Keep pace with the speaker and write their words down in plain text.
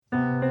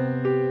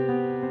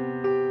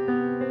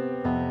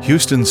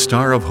Houston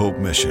Star of Hope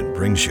Mission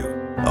brings you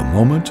a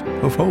moment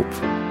of hope.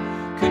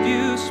 Could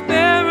you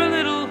spare a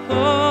little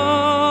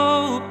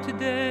hope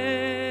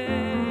today?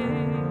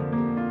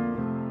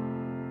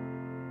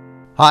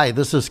 Hi,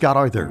 this is Scott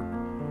Arthur.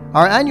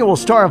 Our annual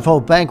Star of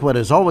Hope banquet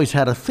has always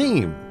had a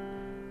theme.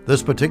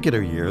 This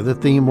particular year, the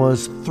theme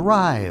was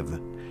Thrive,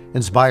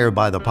 inspired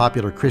by the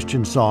popular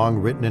Christian song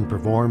written and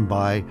performed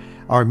by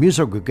our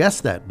musical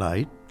guest that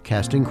night,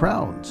 Casting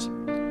Crowns.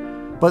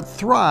 But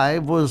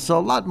Thrive was a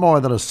lot more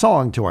than a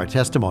song to our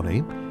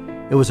testimony.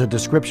 It was a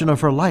description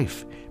of her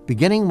life,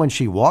 beginning when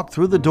she walked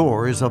through the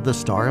doors of the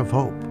Star of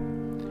Hope.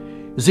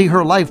 You see,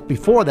 her life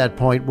before that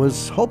point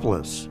was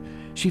hopeless.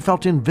 She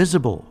felt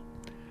invisible.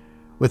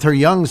 With her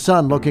young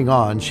son looking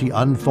on, she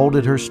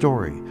unfolded her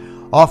story,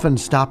 often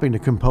stopping to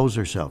compose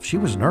herself. She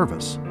was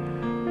nervous,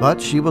 but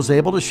she was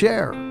able to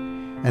share,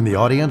 and the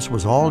audience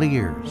was all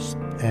ears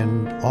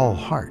and all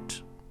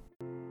heart.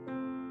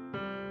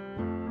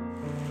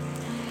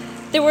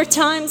 There were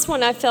times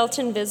when I felt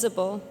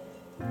invisible.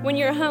 When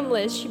you're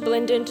homeless, you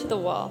blend into the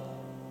wall.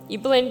 You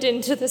blend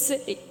into the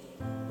city.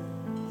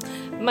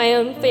 My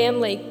own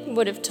family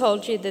would have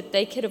told you that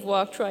they could have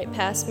walked right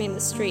past me in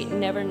the street and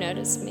never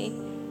noticed me.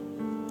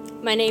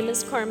 My name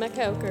is Karma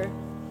Coker,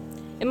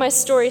 and my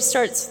story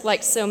starts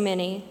like so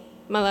many.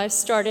 My life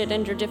started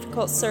under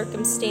difficult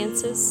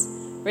circumstances,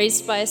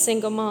 raised by a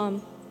single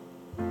mom.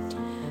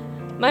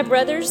 My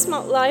brother's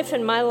life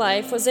and my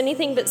life was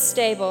anything but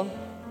stable.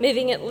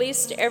 Moving at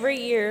least every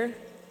year,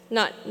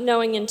 not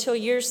knowing until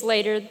years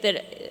later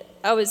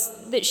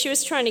that she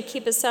was trying to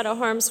keep us out of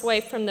harm's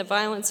way from the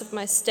violence of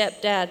my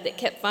stepdad that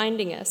kept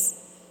finding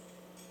us.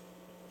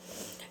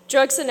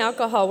 Drugs and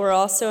alcohol were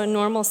also a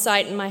normal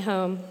sight in my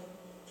home.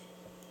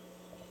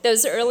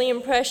 Those early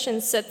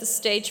impressions set the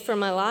stage for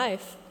my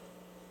life.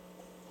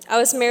 I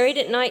was married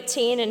at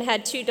 19 and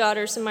had 2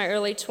 daughters in my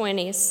early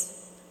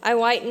 20s. I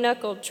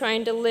white-knuckled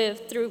trying to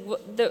lived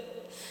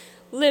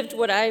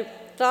what I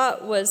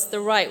thought was the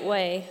right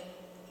way.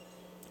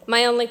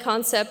 My only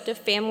concept of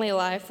family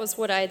life was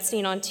what I had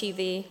seen on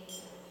TV.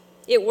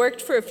 It worked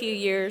for a few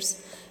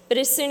years, but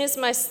as soon as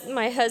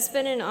my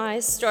husband and I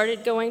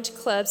started going to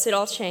clubs, it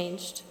all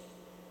changed.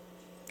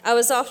 I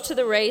was off to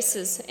the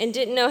races and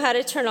didn't know how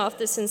to turn off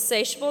this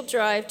insatiable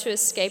drive to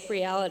escape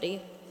reality,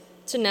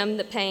 to numb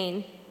the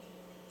pain.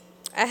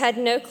 I had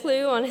no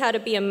clue on how to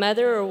be a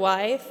mother or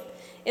wife,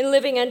 and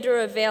living under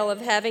a veil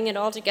of having it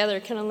all together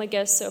can only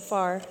go so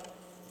far.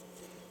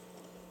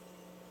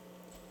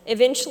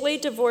 Eventually,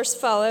 divorce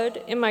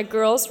followed, and my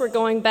girls were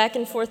going back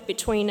and forth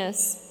between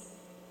us.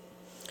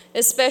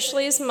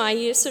 Especially as my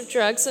use of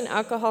drugs and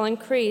alcohol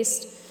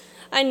increased,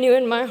 I knew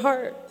in my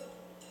heart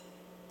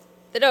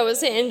that I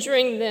was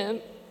injuring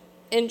them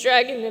and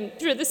dragging them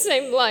through the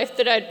same life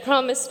that I'd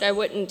promised I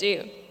wouldn't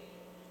do.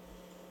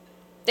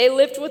 They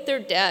lived with their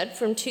dad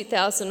from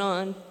 2000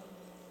 on.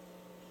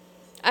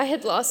 I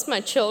had lost my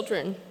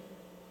children.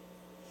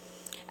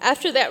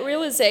 After that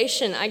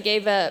realization, I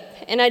gave up,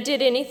 and I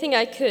did anything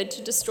I could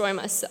to destroy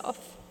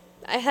myself.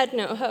 I had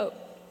no hope.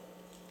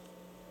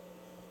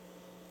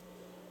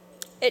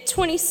 At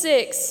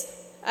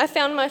 26, I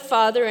found my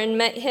father and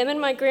met him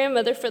and my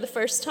grandmother for the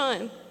first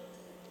time.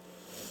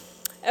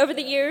 Over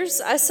the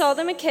years, I saw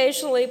them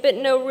occasionally, but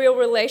no real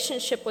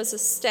relationship was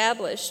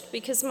established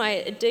because my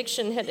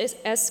addiction had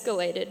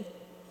escalated.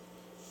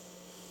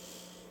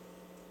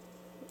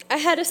 I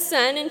had a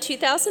son in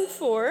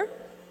 2004,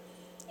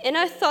 and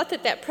I thought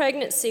that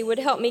pregnancy would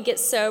help me get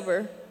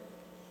sober,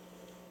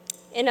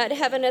 and I'd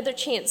have another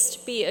chance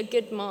to be a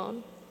good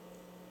mom.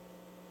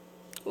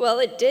 Well,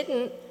 it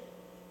didn't,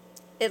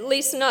 at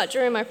least not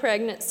during my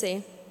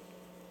pregnancy.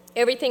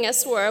 Everything I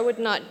swore I would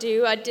not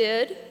do, I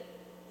did.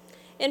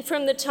 And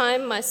from the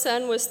time my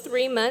son was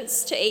 3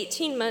 months to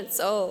 18 months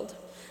old,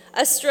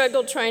 I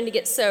struggled trying to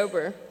get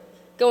sober,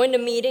 going to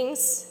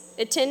meetings,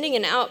 attending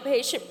an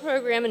outpatient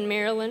program in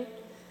Maryland,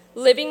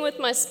 living with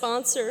my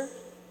sponsor.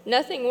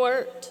 Nothing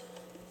worked.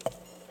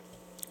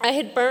 I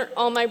had burnt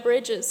all my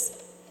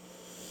bridges.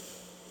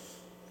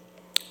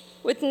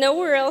 With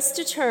nowhere else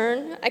to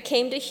turn, I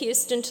came to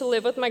Houston to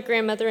live with my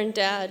grandmother and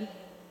dad.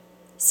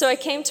 So I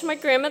came to my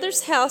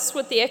grandmother's house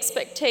with the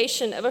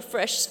expectation of a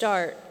fresh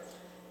start.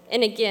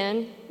 And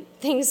again,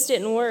 things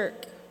didn't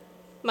work.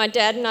 My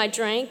dad and I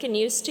drank and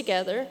used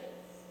together.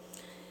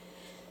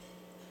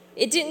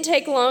 It didn't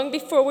take long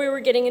before we were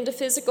getting into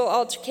physical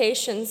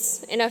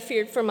altercations, and I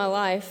feared for my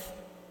life.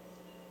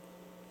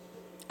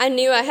 I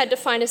knew I had to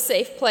find a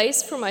safe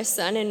place for my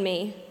son and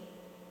me.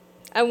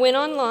 I went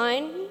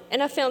online,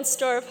 and I found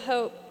Star of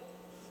Hope,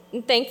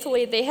 and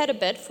thankfully they had a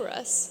bed for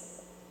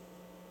us.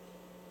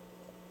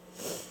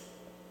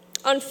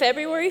 On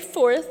February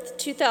 4th,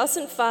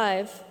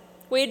 2005,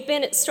 we had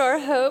been at Star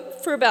of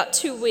Hope for about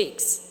 2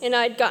 weeks, and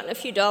I had gotten a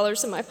few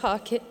dollars in my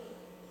pocket.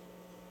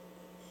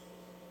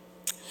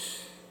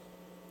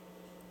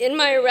 In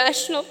my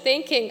irrational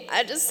thinking,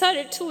 I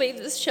decided to leave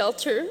this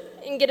shelter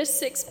and get a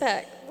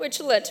six-pack,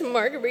 which led to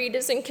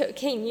margaritas and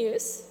cocaine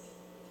use.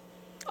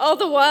 All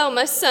the while,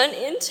 my son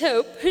in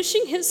tow,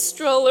 pushing his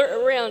stroller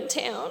around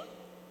town.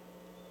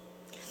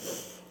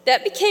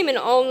 That became an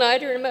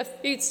all-nighter, and my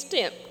food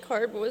stamp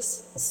card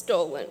was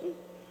stolen.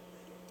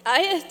 I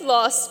had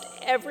lost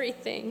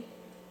everything.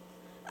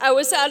 I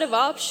was out of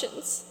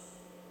options.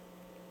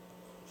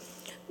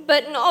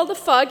 But in all the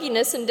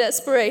fogginess and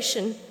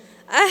desperation,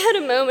 I had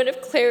a moment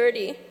of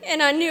clarity,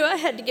 and I knew I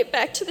had to get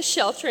back to the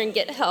shelter and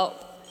get help.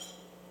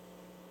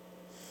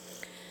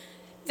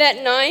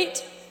 That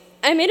night,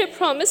 I made a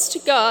promise to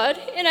God,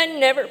 and I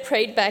never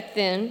prayed back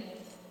then,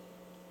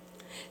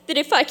 that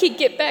if I could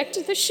get back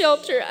to the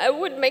shelter, I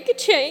would make a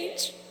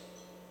change.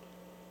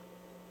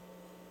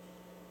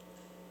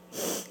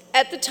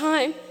 At the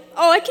time,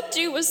 all I could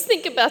do was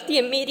think about the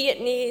immediate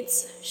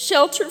needs: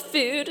 shelter,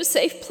 food, a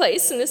safe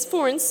place in this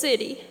foreign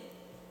city.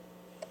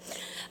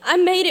 I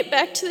made it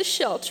back to the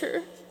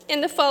shelter,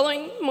 and the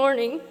following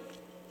morning,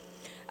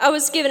 I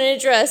was given an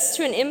address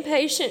to an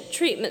inpatient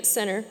treatment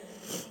center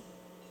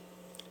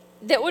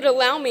that would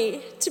allow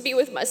me to be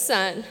with my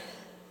son.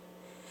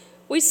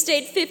 We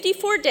stayed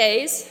 54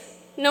 days,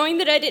 knowing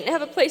that I didn't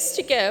have a place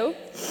to go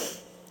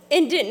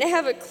and didn't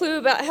have a clue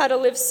about how to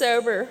live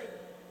sober.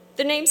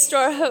 The name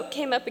Star of Hope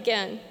came up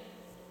again.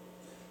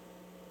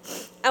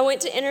 I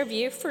went to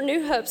interview for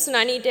New Hope's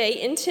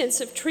 90-day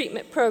intensive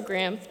treatment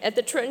program at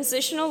the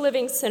Transitional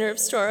Living Center of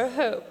Star of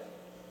Hope.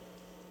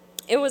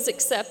 It was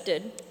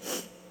accepted.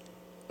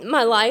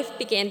 My life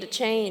began to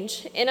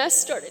change, and I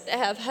started to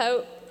have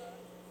hope.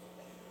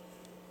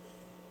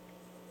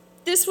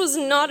 This was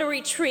not a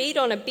retreat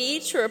on a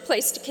beach or a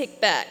place to kick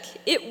back.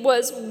 It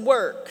was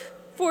work.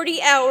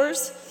 40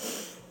 hours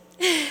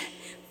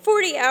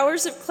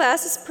of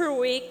classes per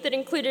week that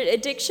included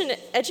addiction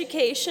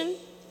education,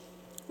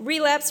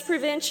 relapse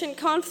prevention,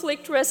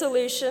 conflict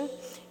resolution,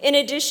 in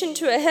addition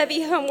to a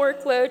heavy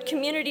homework load,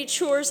 community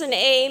chores, and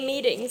AA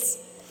meetings.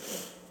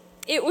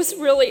 It was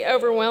really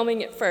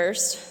overwhelming at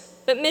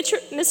first, but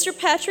Mr.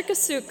 Patrick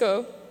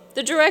Asuko,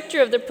 the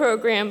director of the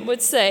program,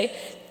 would say,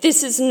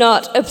 "This is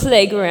not a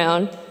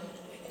playground.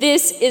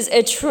 This is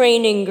a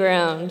training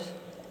ground."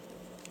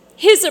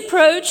 His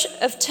approach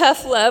of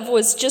tough love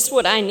was just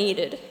what I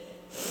needed.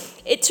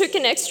 It took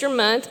an extra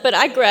month, but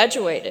I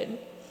graduated.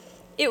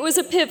 It was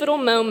a pivotal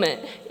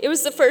moment. It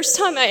was the first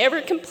time I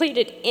ever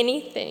completed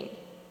anything.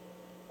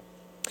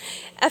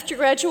 After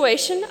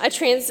graduation, I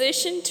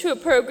transitioned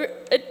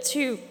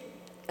to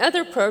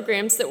other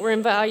programs that were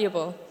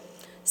invaluable,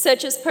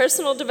 such as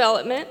personal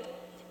development,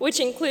 which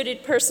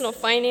included personal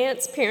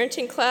finance,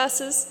 parenting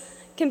classes,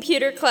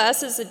 computer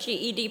classes, a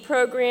GED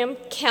program,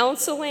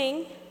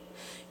 counseling,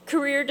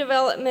 career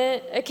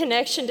development, a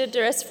connection to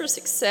Dress for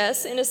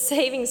Success, and a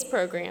savings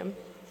program.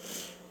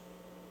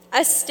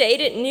 I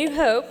stayed at New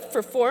Hope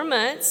for 4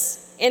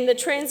 months and the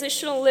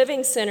Transitional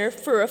Living Center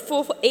for a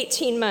full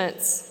 18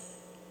 months.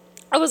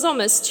 I was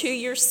almost 2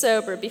 years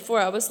sober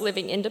before I was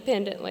living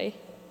independently.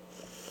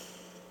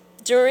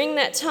 During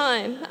that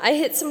time, I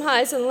hit some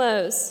highs and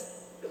lows,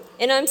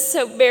 and I'm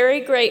so very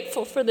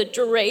grateful for the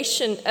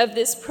duration of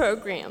this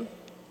program.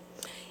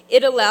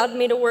 It allowed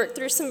me to work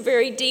through some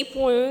very deep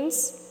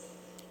wounds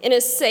in a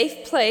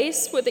safe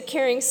place with a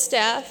caring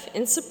staff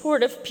and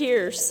supportive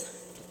peers.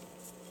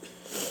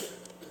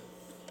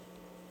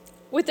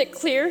 With a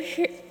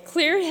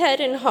clear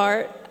head and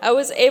heart, I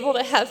was able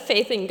to have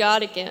faith in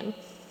God again,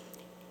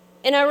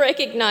 and I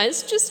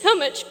recognized just how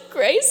much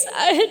grace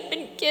I had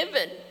been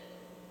given.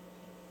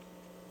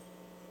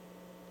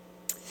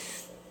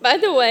 By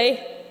the way,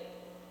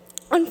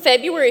 on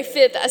February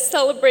 5th, I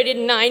celebrated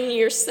 9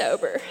 years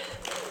sober.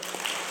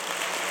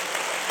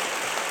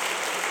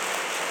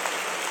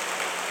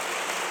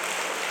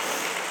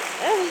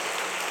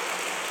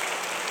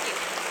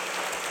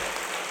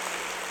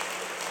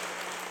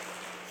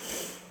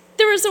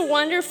 There is a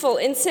wonderful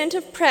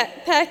incentive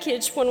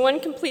package when one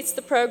completes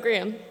the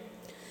program.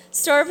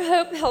 Star of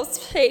Hope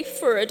helps pay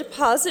for a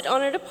deposit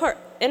on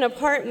an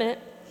apartment.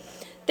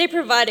 They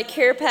provide a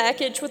care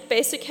package with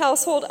basic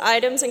household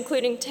items,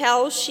 including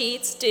towels,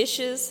 sheets,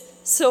 dishes,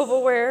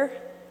 silverware,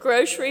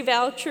 grocery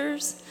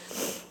vouchers,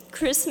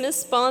 Christmas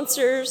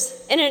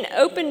sponsors, and an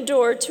open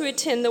door to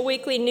attend the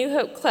weekly New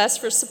Hope class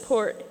for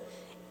support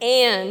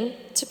and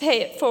to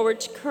pay it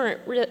forward to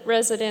current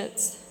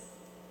residents.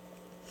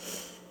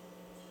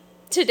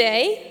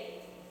 Today,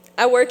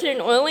 I work at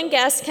an oil and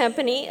gas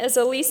company as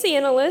a lease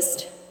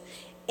analyst,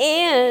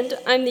 and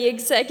I'm the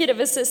executive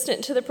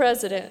assistant to the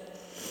president.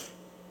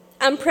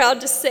 I'm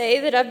proud to say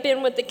that I've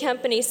been with the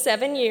company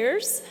 7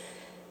 years.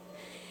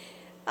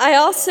 I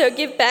also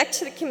give back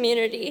to the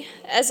community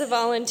as a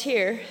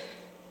volunteer.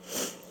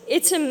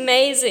 It's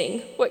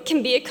amazing what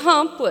can be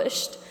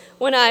accomplished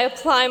when I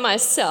apply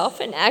myself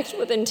and act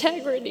with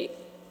integrity.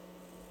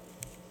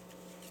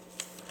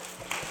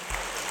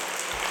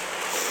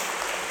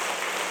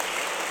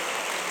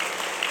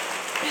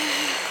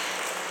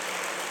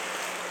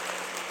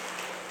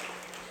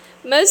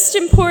 Most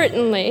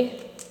importantly,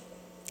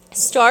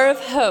 Star of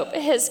Hope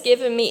has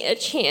given me a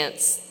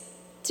chance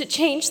to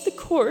change the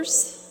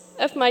course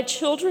of my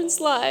children's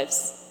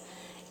lives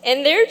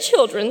and their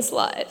children's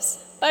lives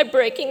by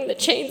breaking the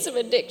chains of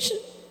addiction.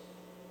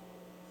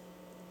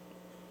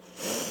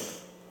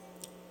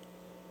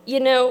 You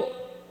know,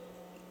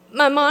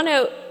 My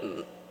motto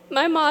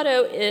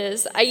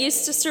is, I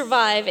used to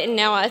survive and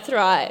now I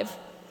thrive.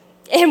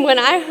 And when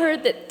I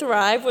heard that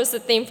Thrive was the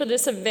theme for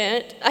this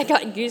event, I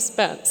got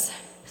goosebumps.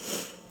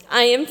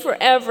 I am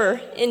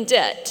forever in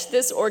debt to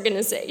this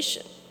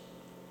organization.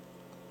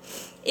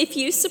 If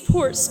you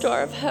support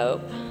Star of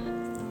Hope,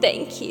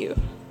 thank you.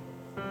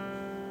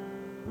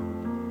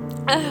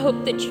 I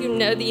hope that you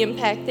know the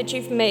impact that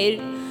you've made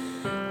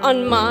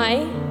on my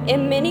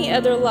and many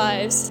other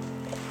lives.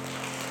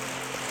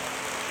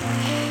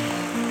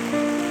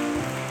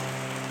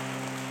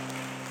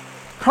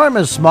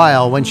 Karma's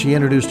smile when she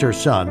introduced her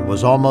son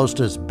was almost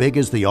as big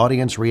as the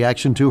audience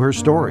reaction to her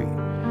story.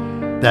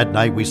 That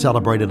night we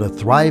celebrated a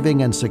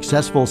thriving and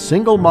successful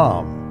single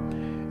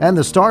mom and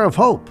the Star of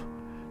Hope,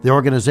 the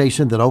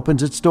organization that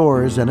opens its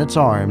doors and its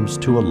arms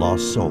to a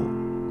lost soul.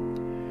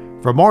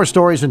 For more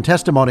stories and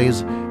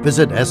testimonies,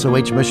 visit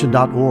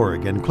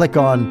sohmission.org and click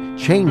on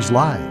Change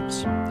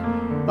Lives.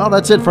 Well,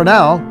 that's it for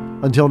now.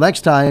 Until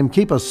next time,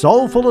 keep a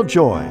soul full of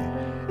joy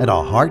and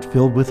a heart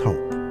filled with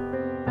hope.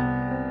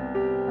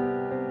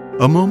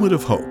 A Moment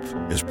of Hope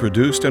is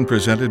produced and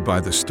presented by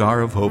the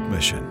Star of Hope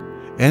Mission,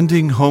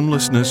 ending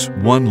homelessness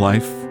one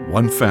life,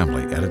 one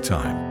family at a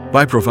time,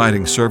 by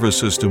providing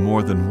services to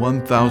more than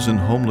 1,000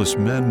 homeless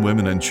men,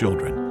 women, and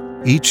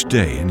children each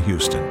day in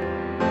Houston.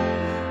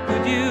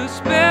 Could you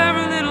spare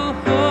a little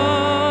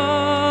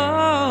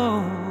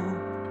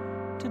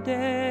hope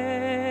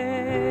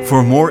today?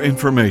 For more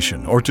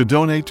information or to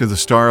donate to the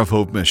Star of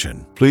Hope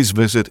Mission, please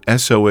visit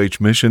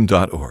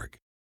sohmission.org.